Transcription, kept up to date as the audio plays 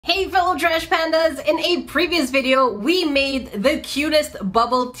Hey fellow Trash Pandas, in a previous video we made the cutest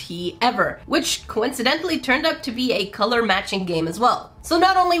bubble tea ever, which coincidentally turned out to be a color matching game as well. So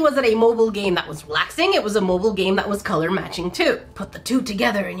not only was it a mobile game that was relaxing, it was a mobile game that was color matching too. Put the two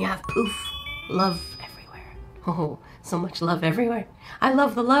together and you have poof, love everywhere. Oh, so much love everywhere. I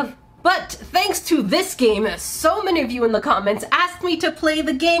love the love. But thanks to this game, so many of you in the comments asked me to play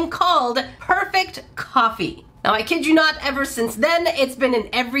the game called Perfect Coffee. Now, I kid you not, ever since then, it's been in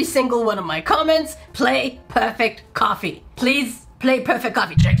every single one of my comments. Play Perfect Coffee. Please, play Perfect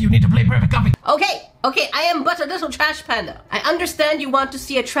Coffee. Jack, you need to play Perfect Coffee. Okay, I am but a little trash panda. I understand you want to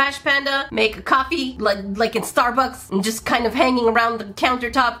see a trash panda make a coffee, like in Starbucks, and just kind of hanging around the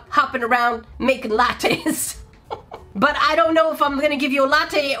countertop, hopping around, making lattes. But I don't know if I'm gonna give you a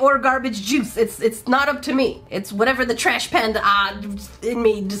latte or garbage juice. It's not up to me. It's whatever the trash panda in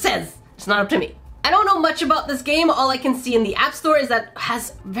me says. It's not up to me. I don't know much about this game. All I can see in the App Store is that it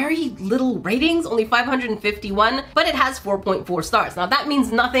has very little ratings, only 551, but it has 4.4 stars. Now that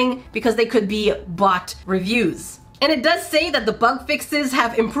means nothing because they could be bot reviews. And it does say that the bug fixes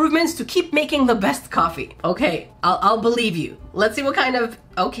have improvements to keep making the best coffee. Okay, I'll believe you. Let's see what kind of,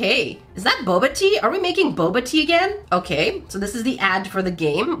 okay. Is that boba tea? Are we making boba tea again? Okay, so this is the ad for the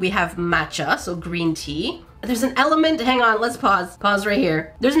game. We have matcha, so green tea. There's an element, hang on, let's pause right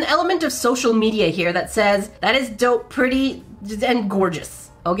here. There's an element of social media here that says, that is dope, pretty, and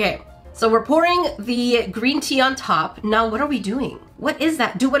gorgeous. Okay, so we're pouring the green tea on top. Now what are we doing? What is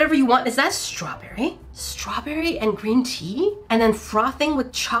that? Do whatever you want. Is that strawberry? Strawberry and green tea? And then frothing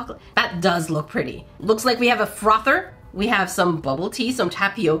with chocolate. That does look pretty. Looks like we have a frother. We have some bubble tea, some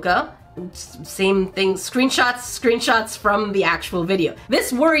tapioca. Same thing, screenshots from the actual video.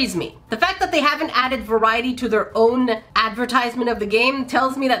 This worries me. The fact that they haven't added variety to their own advertisement of the game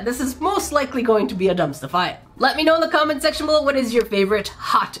tells me that this is most likely going to be a dumpster fire. Let me know in the comment section below, what is your favorite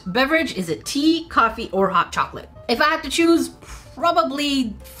hot beverage? Is it tea, coffee, or hot chocolate? If I had to choose,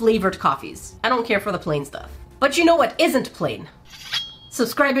 probably flavored coffees. I don't care for the plain stuff. But you know what isn't plain?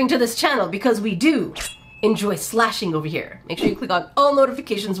 Subscribing to this channel, because we do enjoy slashing over here. Make sure you click on all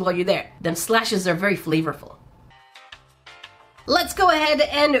notifications while you're there. Them slashes are very flavorful. Let's go ahead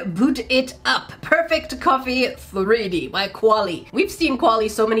and boot it up. Perfect Coffee 3D by Quali. We've seen Quali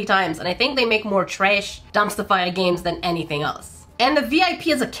so many times, and I think they make more trash dumpster fire games than anything else. And the VIP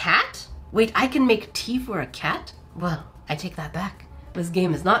is a cat? Wait, I can make tea for a cat? Well, I take that back. This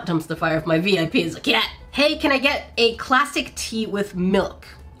game is not dumpster fire if my VIP is a cat. Hey, can I get a classic tea with milk?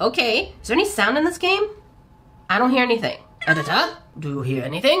 Okay, is there any sound in this game? I don't hear anything. Editor, do you hear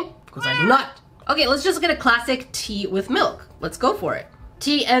anything? Because I do not. Okay, let's just get a classic tea with milk. Let's go for it.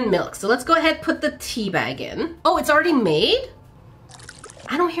 Tea and milk. So let's go ahead, put the tea bag in. Oh, it's already made?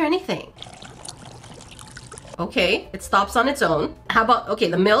 I don't hear anything. Okay, it stops on its own. How about,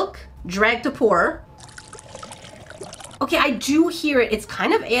 okay, the milk, drag to pour. Okay, I do hear it. It's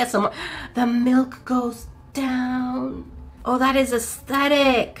kind of ASMR. The milk goes down. Oh, that is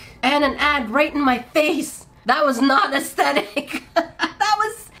aesthetic. And an ad right in my face. That was not aesthetic.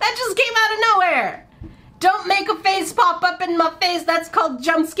 That just came out of nowhere. Don't make a face pop up in my face. That's called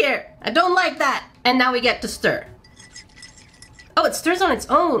jump scare. I don't like that. And now we get to stir. Oh, it stirs on its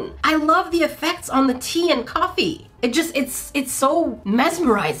own. I love the effects on the tea and coffee. It's so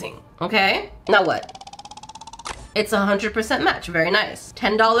mesmerizing. Okay, now what? It's 100% match, very nice.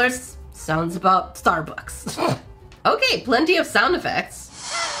 $10 sounds about Starbucks. Okay, plenty of sound effects.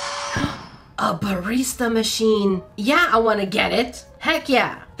 A barista machine. Yeah, I want to get it. Heck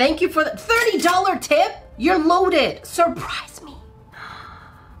yeah. Thank you for the $30 tip. You're loaded. Surprise me.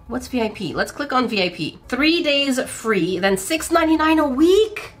 What's VIP? Let's click on VIP. 3 days free, then $6.99 a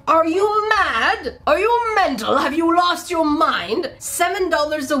week? Are you mad? Are you mental? Have you lost your mind?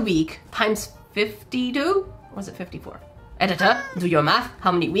 $7 a week times 52? Or was it 54? Editor, do your math.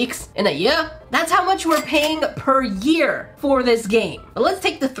 How many weeks in a year? That's how much we're paying per year for this game. But let's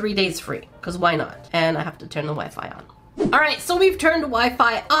take the 3 days free, because why not? And I have to turn the Wi-Fi on. All right, so we've turned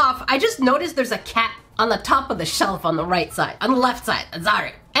Wi-Fi off. I just noticed there's a cat on the top of the shelf on the right side, on the left side,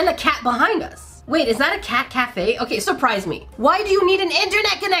 sorry. And a cat behind us. Wait, is that a cat cafe? Okay, surprise me. Why do you need an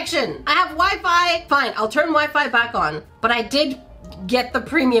internet connection? I have Wi-Fi. Fine, I'll turn Wi-Fi back on, but I did get the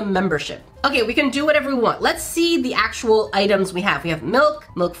premium membership. Okay, we can do whatever we want. Let's see the actual items we have. We have milk,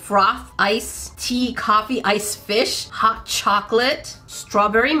 milk froth, ice, tea, coffee, ice fish, hot chocolate,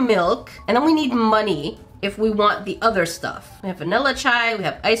 strawberry milk, and then we need money if we want the other stuff. We have vanilla chai, we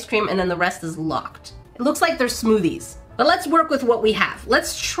have ice cream, and then the rest is locked. It looks like they're smoothies. But let's work with what we have.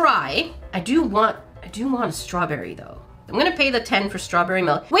 Let's try. I do want a strawberry though. I'm gonna pay the 10 for strawberry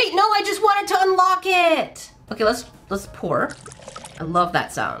milk. Wait, no, I just wanted to unlock it. Okay, let's pour. I love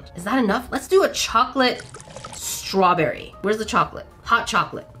that sound. Is that enough? Let's do a chocolate strawberry. Where's the chocolate? Hot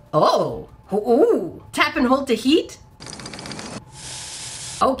chocolate. Oh. Ooh. Tap and hold to heat.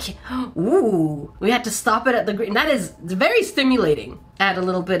 Okay. Ooh. We had to stop it at the green. That is very stimulating. Add a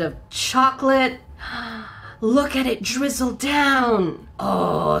little bit of chocolate. Look at it drizzle down.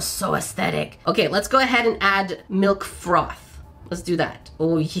 Oh, so aesthetic. Okay, let's go ahead and add milk froth. Let's do that.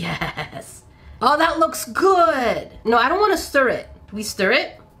 Oh, yes. Oh, that looks good. No, I don't want to stir it. Do we stir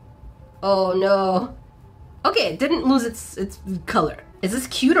it? Oh, no. Okay, it didn't lose its color. Is this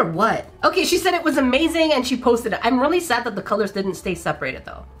cute or what? Okay, she said it was amazing and she posted it. I'm really sad that the colors didn't stay separated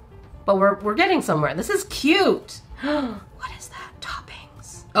though. But we're getting somewhere. This is cute. What is that?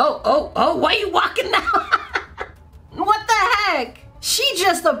 Toppings. Oh, why are you walking now? What the heck? She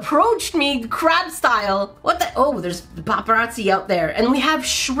just approached me crab style. What the? Oh, there's paparazzi out there. And we have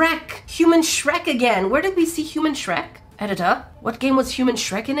Shrek. Human Shrek again. Where did we see Human Shrek? Editor, what game was Human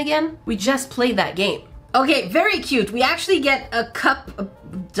Shrek in again? We just played that game. Okay, very cute. We actually get a cup, a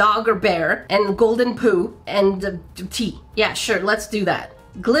dog or bear, and golden poo, and tea. Yeah, sure, let's do that.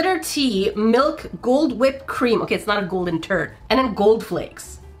 Glitter tea, milk, gold whipped cream. Okay, it's not a golden turd. And then gold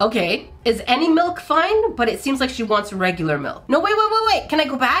flakes. Okay, is any milk fine? But it seems like she wants regular milk. No, wait. Can I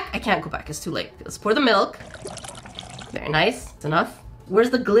go back? I can't go back, it's too late. Let's pour the milk. Very nice, it's enough. Where's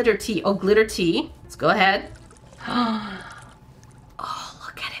the glitter tea? Oh, glitter tea. Let's go ahead. Oh,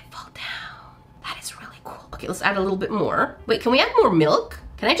 look at it fall down. That is really cool. Okay, let's add a little bit more. Wait, can we add more milk?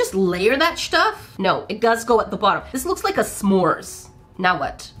 Can I just layer that stuff? No, it does go at the bottom. This looks like a s'mores. Now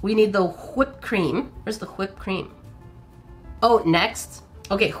what? We need the whipped cream. Where's the whipped cream? Oh, next.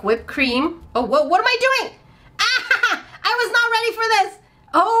 Okay, whipped cream. Oh, whoa, what am I doing? Ah, I was not ready for this.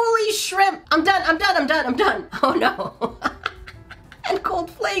 Holy shrimp. I'm done. Oh no. And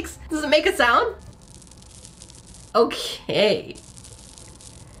cold flakes. Does it make a sound? Okay.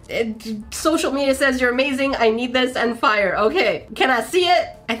 Social media says you're amazing. I need this and fire. Okay, can I see it?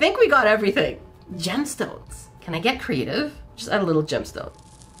 I think we got everything. Gemstones. Can I get creative? Just add a little gemstone.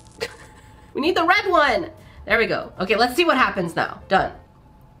 We need the red one. There we go. Okay, let's see what happens now. Done.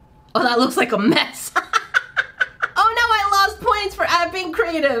 Oh, that looks like a mess. Oh no, I lost points for being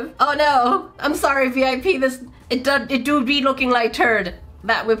creative. Oh no, I'm sorry, VIP. It do be looking like turd.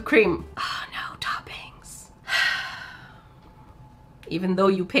 That whipped cream. Oh no, toppings. Even though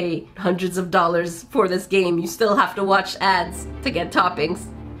you pay hundreds of dollars for this game, you still have to watch ads to get toppings.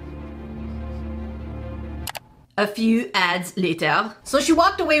 A few ads later. So she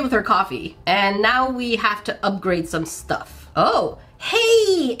walked away with her coffee, and now we have to upgrade some stuff. Oh,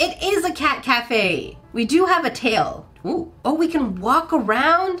 hey, it is a cat cafe. We do have a tail. Ooh. Oh, we can walk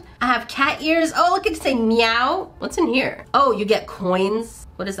around. I have cat ears. Oh, look, it say meow. What's in here? Oh, you get coins.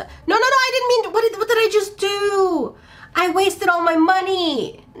 What is that? No, I didn't mean to. What did I just do? I wasted all my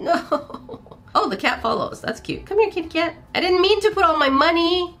money. No. Oh, the cat follows. That's cute. Come here, kitty cat. I didn't mean to put all my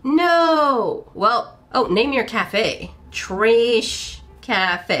money. No. Well, oh, name your cafe. Trash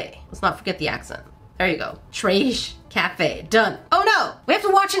Cafe. Let's not forget the accent. There you go. Trash Cafe. Done. Oh no, we have to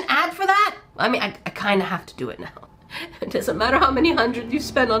watch an ad for that? I mean, I kind of have to do it now. It doesn't matter how many hundreds you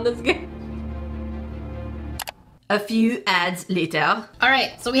spend on this game. A few ads later. All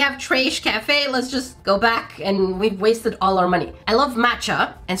right, so we have Trash Cafe. Let's just go back, and we've wasted all our money. I love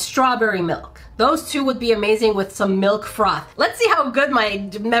matcha and strawberry milk. Those two would be amazing with some milk froth. Let's see how good my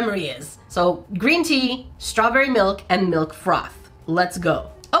memory is. So green tea, strawberry milk, and milk froth. Let's go.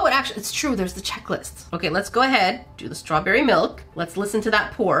 Oh, it's true, there's the checklist. Okay, let's go ahead, do the strawberry milk. Let's listen to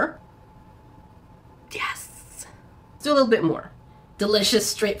that pour. Yes. Let's do a little bit more. Delicious,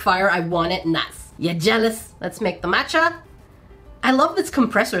 straight fire, I want it, nice. You jealous? Let's make the matcha. I love this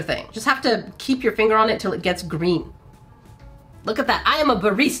compressor thing. Just have to keep your finger on it till it gets green. Look at that, I am a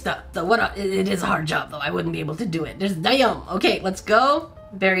barista. So it is a hard job though, I wouldn't be able to do it. There's damn. Okay, let's go.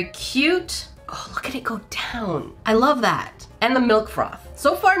 Very cute. Oh, look at it go down. I love that. And the milk froth.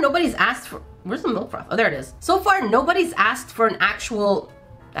 So far, nobody's asked for, where's the milk froth? Oh, there it is. So far, nobody's asked for an actual,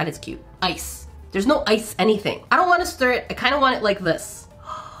 that is cute, ice. There's no ice anything. I don't want to stir it. I kind of want it like this.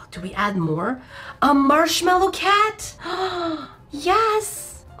 Do we add more? A marshmallow cat?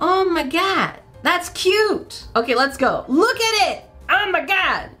 Yes. Oh my God. That's cute. Okay, let's go. Look at it. Oh my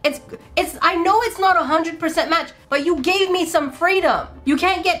God. I know it's not 100% match, but you gave me some freedom. You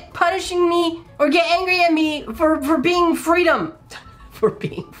can't get punishing me or get angry at me for being freedom. For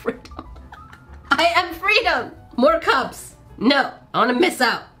being freedom. I am freedom. More cups. No, I want to miss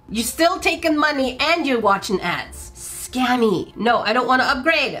out. You still taking money and you're watching ads. Scammy. No, I don't want to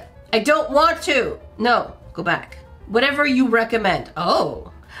upgrade. I don't want to. No, go back. Whatever you recommend.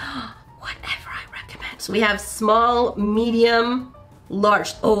 Oh, whatever I recommend. So we have small, medium,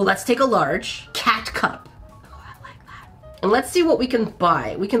 Large. Oh, let's take a large. Cat cup. Oh, I like that. And let's see what we can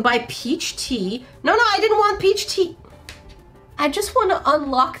buy. We can buy peach tea. No, I didn't want peach tea. I just want to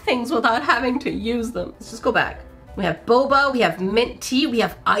unlock things without having to use them. Let's just go back. We have boba, we have mint tea, we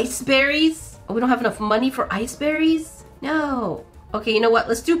have ice berries. Oh, we don't have enough money for ice berries? No. Okay, you know what?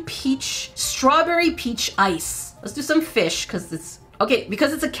 Let's do peach, strawberry peach ice. Let's do some fish because it's, okay,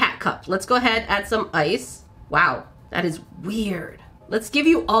 because it's a cat cup. Let's go ahead, add some ice. Wow, that is weird. Let's give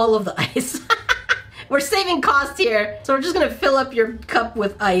you all of the ice. We're saving cost here. So we're just gonna fill up your cup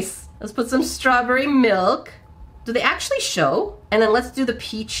with ice. Let's put some strawberry milk. Do they actually show? And then let's do the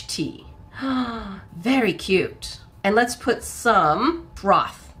peach tea. Very cute. And let's put some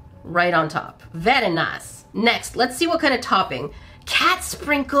froth right on top. Very nice. Next, let's see what kind of topping. Cat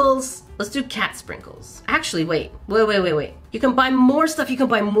sprinkles. Let's do cat sprinkles. Actually, wait. You can buy more stuff. You can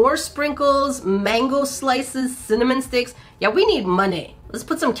buy more sprinkles, mango slices, cinnamon sticks. Yeah, we need money. Let's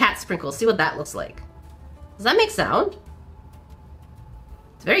put some cat sprinkles. See what that looks like. Does that make sound?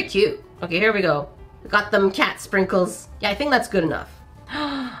 It's very cute. Okay, here we go. Got them cat sprinkles. Yeah, I think that's good enough.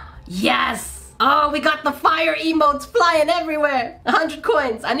 Yes! Oh, we got the fire emotes flying everywhere. 100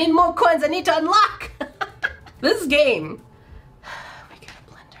 coins. I need more coins. I need to unlock. This game. We get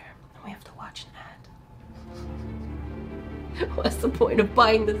a blender and we have to watch an ad. What's the point of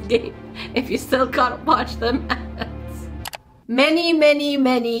buying this game if you still gotta watch them ads? Many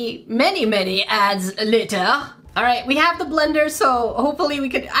ads later. All right, we have the blender, so hopefully we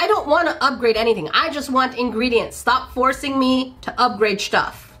could, I don't want to upgrade anything. I just want ingredients. Stop forcing me to upgrade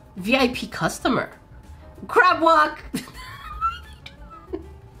stuff. VIP customer. Crab walk.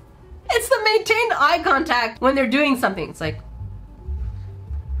 It's the maintained eye contact when they're doing something. It's like,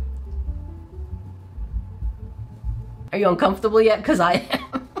 are you uncomfortable yet? Because I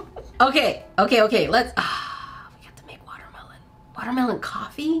am. Okay, let's, we got to make watermelon. Watermelon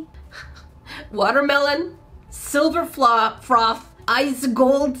coffee? Watermelon, silver froth, ice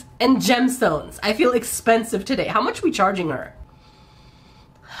gold, and gemstones. I feel expensive today. How much are we charging her?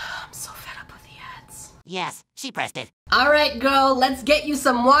 I'm so fed up with the ads. Yes, she pressed it. All right, girl, let's get you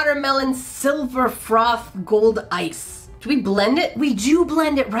some watermelon, silver froth, gold ice. Do we blend it? We do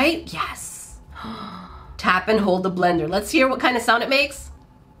blend it, right? Yes. Tap and hold the blender. Let's hear what kind of sound it makes.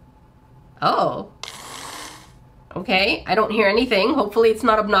 Oh. Okay, I don't hear anything. Hopefully it's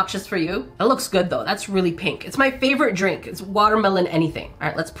not obnoxious for you. It looks good though. That's really pink. It's my favorite drink. It's watermelon anything. All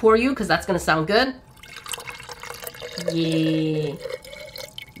right, let's pour you because that's gonna sound good. Yeah.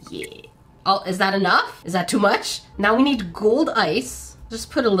 Oh, is that enough? Is that too much? Now we need gold ice.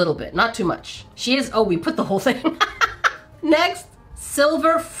 Just put a little bit, not too much. Oh, we put the whole thing. Next,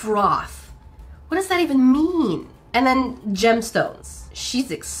 silver froth. What does that even mean? And then gemstones.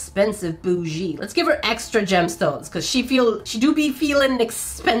 She's expensive bougie. Let's give her extra gemstones because she do be feeling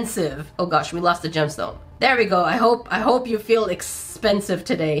expensive. Oh gosh, we lost a gemstone. There we go. I hope you feel expensive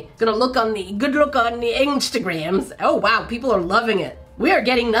today. Gonna look on the good look on the Instagrams. Oh wow, people are loving it. We are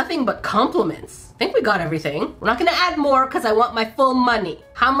getting nothing but compliments. I think we got everything. We're not gonna add more because I want my full money.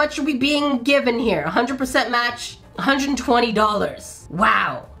 How much are we being given here? 100% match, $120.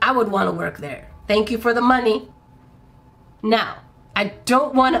 Wow, I would want to work there. Thank you for the money. Now, I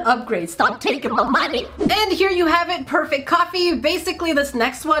don't want to upgrade. Stop taking my money. And here you have it, perfect coffee. Basically, this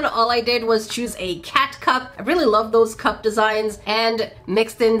next one, all I did was choose a cat cup. I really love those cup designs and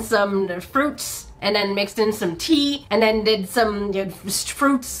mixed in some fruits and then mixed in some tea and then did some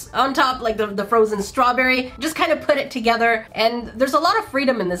fruits on top, like the frozen strawberry. Just kind of put it together, and there's a lot of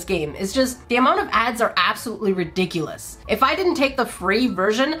freedom in this game. It's just the amount of ads are absolutely ridiculous. If I didn't take the free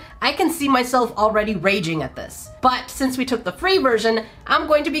version, I can see myself already raging at this. But since we took the free version, I'm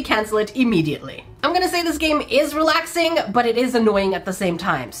going to be cancel it immediately. I'm gonna say this game is relaxing, but it is annoying at the same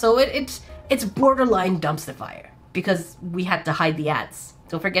time. So it's borderline dumpster fire because we had to hide the ads.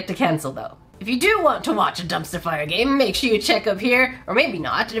 Don't forget to cancel though. If you do want to watch a dumpster fire game, make sure you check up here, or maybe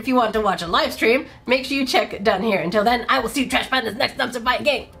not. And if you want to watch a live stream, make sure you check down here. Until then, I will see you Trash Panda's next dumpster fire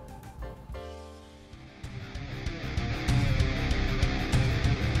game.